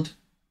 gold.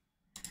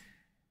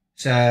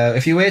 So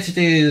if you were to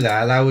do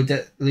that, that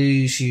would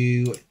lose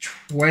you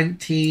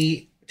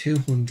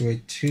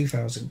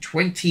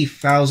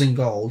 20,000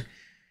 gold,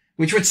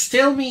 which would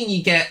still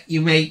mean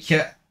you make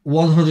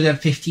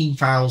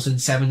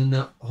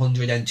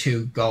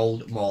 115,702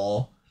 gold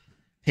more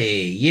per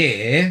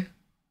year.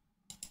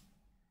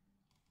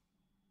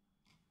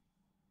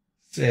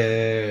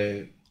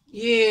 So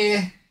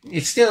yeah,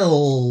 it's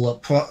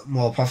still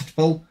more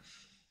profitable.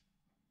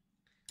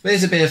 But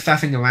there's a bit of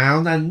faffing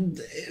around, and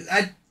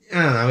I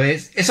don't know.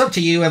 It's up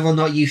to you whether or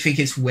not you think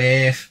it's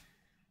worth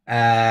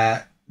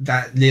that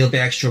little bit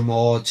extra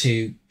more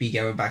to be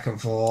going back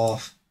and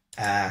forth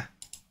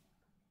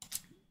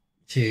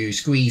to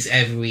squeeze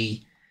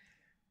every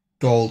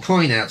gold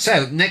coin out.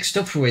 So next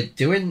up we're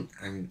doing,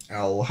 and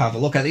I'll have a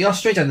look at the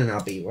ostrich, and then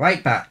I'll be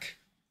right back.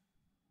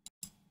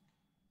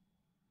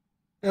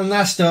 And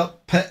last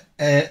up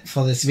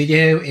for this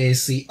video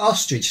is the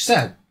ostrich.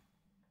 So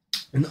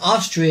an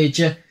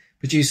ostrich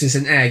produces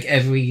an egg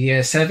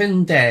every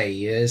 7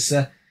 days.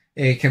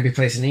 It can be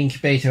placed in an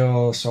incubator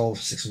or sold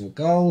for 600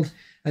 gold.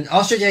 An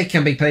ostrich egg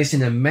can be placed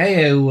in a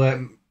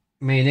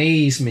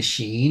mayonnaise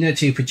machine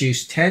to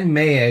produce 10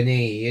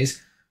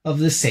 mayonnaise of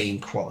the same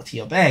quality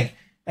of egg.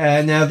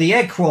 Now, the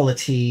egg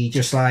quality,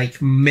 just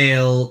like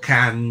milk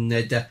and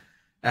the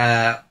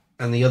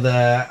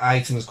other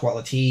items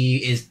quality,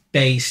 is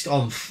based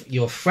on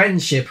your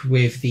friendship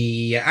with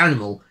the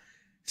animal.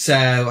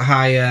 So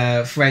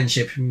higher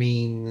friendship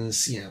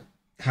means,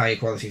 higher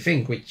quality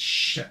thing,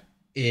 which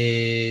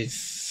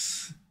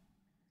is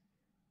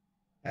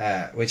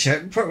which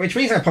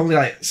means I probably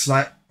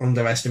slightly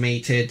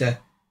underestimated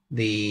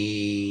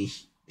the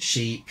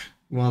sheep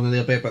one a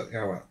little bit, but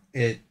oh well.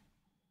 I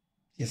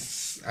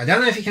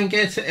don't know if you can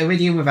get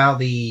iridium without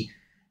the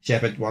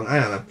shepherd one. I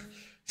don't know.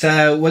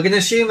 So we're going to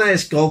assume that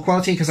it's gold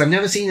quality because I've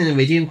never seen an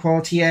iridium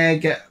quality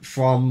egg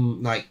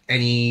from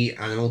any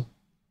animal,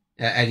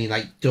 any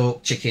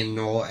duck, chicken,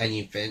 or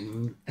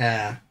anything.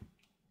 So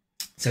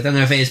I don't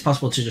know if it is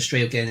possible to just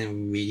straight up get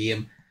an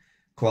iridium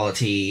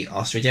quality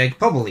ostrich egg.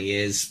 Probably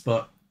is,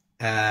 but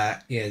yeah,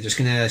 just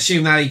going to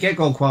assume that you get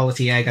gold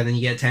quality egg and then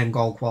you get 10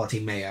 gold quality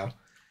mayo.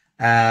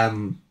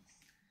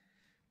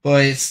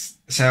 But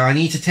so I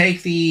need to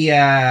take the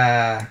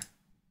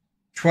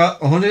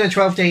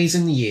 112 days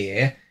in the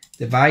year,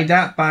 divide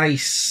that by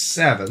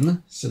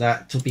 7, so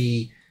that will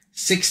be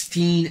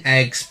 16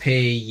 eggs per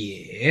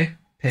year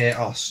per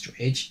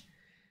ostrich.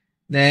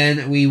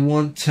 Then we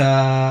want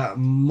to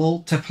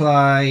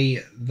multiply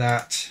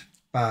that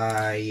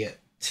by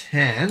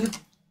 10,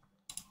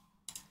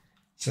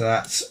 so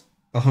that's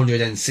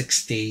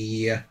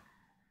 160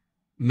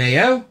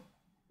 mayo.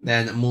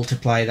 Then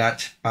multiply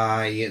that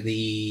by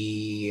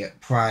the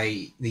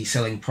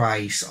selling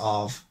price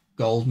of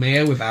gold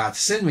mayo with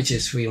artisan, which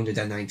is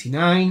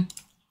 399,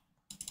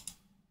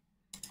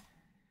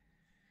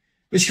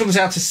 which comes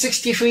out to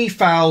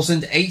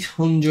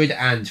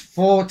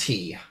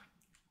 63,840.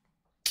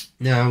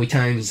 Now we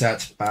times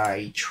that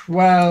by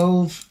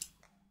 12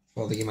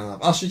 for the amount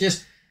of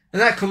ostriches, and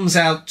that comes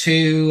out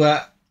to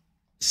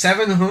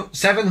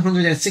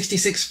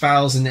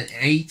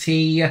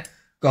 766,080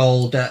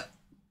 gold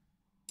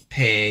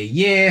per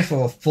year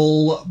for a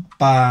full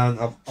barn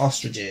of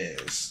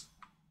ostriches.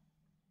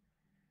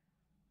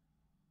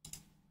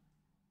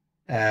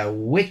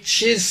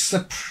 Which is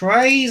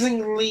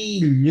surprisingly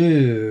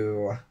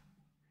low.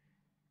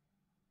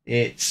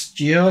 It's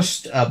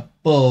just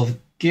above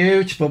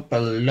goat but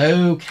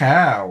below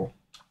cow.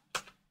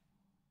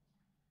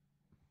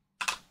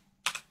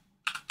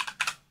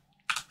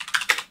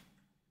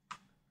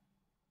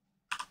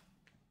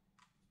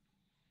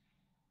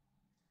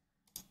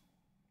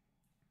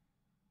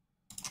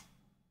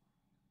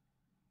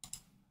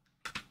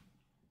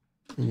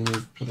 I'm going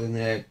to put in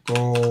there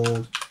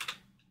gold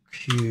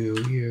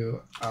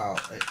QURTX.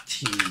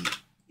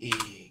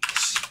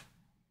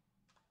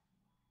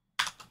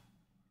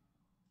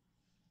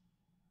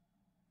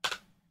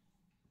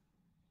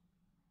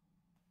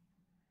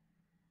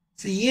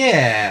 So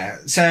yeah,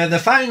 so the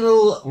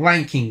final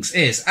rankings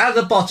is at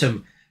the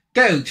bottom,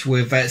 Goat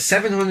with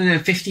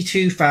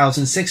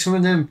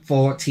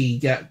 752,640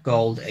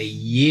 gold a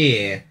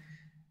year,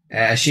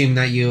 assuming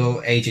that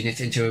you're aging it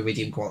into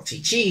Iridium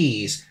quality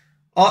cheese.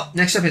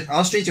 Next up is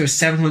Ostrich with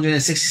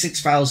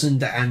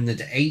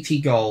 766,080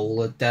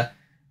 gold a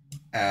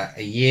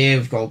year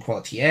of gold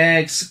quality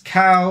eggs.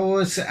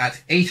 Cows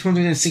at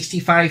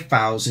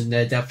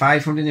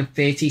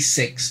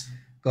 865,536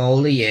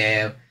 gold a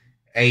year,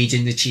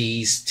 aging the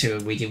cheese to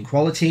Iridium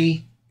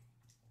quality.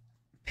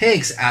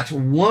 Pigs at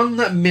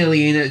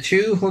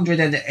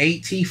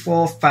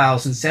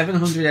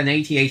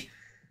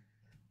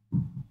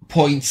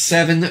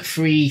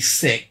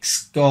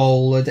 1,284,788.736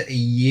 gold a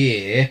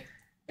year,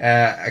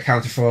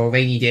 accounted for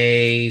rainy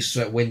days,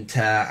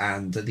 winter,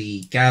 and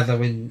the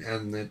gathering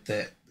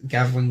the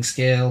gathering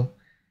scale.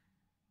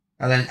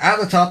 And then at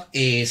the top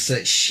is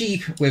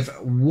sheep with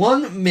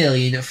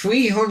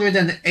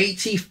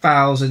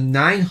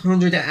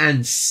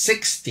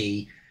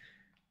 1,380,960.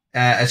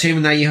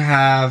 Assuming that you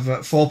have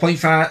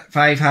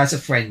 4.5 hearts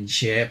of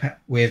friendship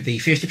with the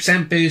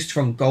 50% boost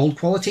from gold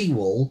quality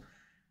wool.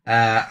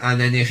 And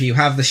then if you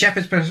have the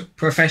shepherd's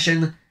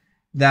profession,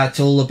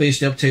 that'll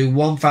boost up to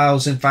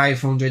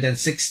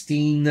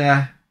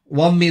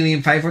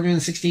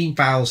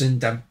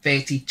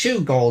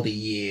 1,516,032 gold a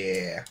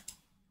year.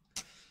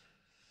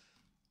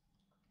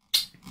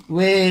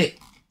 Which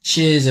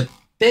is a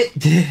bit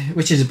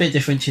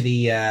different to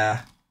the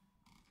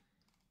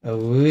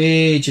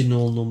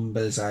original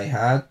numbers I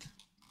had.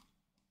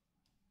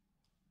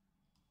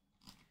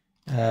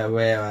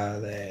 Where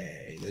are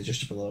they? They're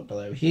just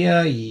below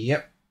here.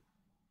 Yep.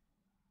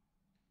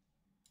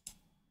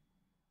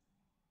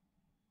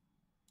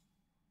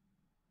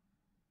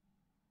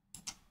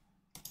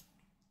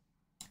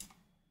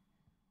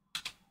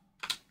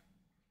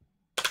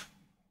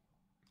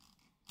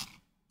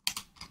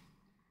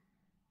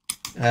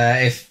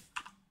 If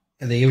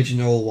the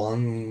original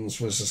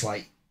ones was just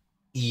like,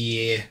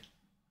 yeah,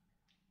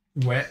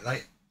 where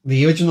like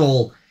the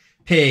original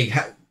pig,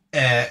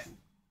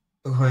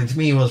 according to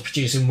me, was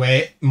producing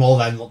way more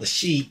than what the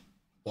sheep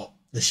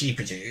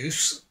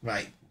produce.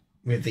 Right,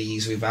 with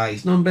these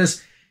revised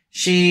numbers,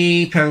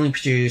 sheep only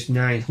produced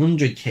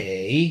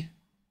 900k,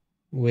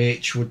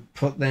 which would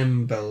put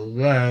them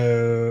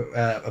below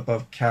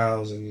above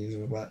cows and these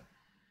what.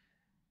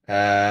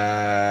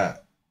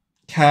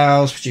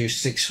 Cows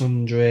produce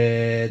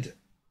 600k,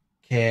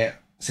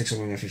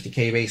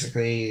 650k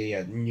basically.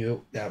 Yeah,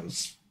 no, that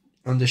was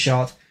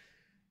undershot.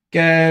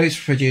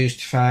 Goats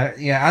produced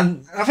 5. Yeah,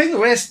 and I think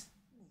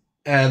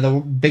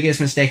the biggest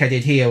mistake I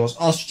did here was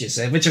ostriches.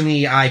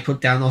 Originally, I put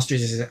down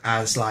ostriches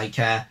as like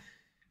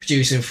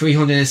producing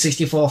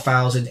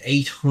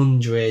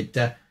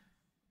 364,800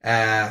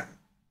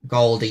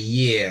 gold a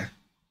year.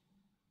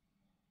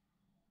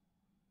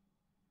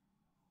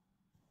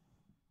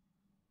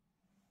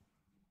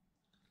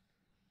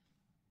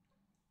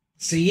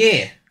 So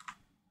yeah,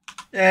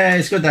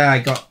 it's good that I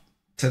got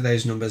to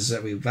those numbers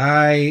that we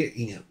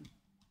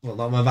well,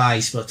 not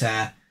revised, but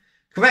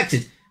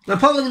corrected. And I'm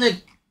probably gonna.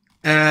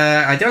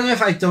 I don't know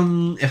if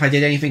I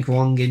did anything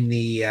wrong in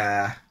the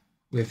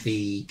with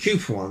the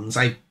coop ones.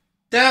 I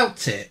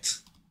doubt it,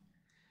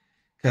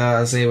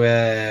 because they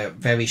were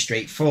very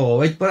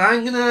straightforward. But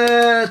I'm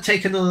gonna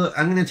take a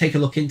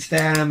look into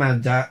them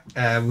and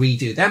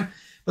redo them.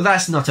 But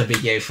that's not a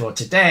video for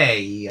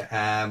today.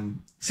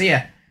 So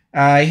yeah.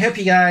 I hope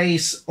you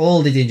guys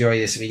all did enjoy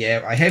this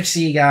video. I hope to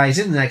see you guys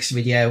in the next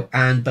video,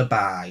 and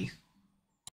bye-bye.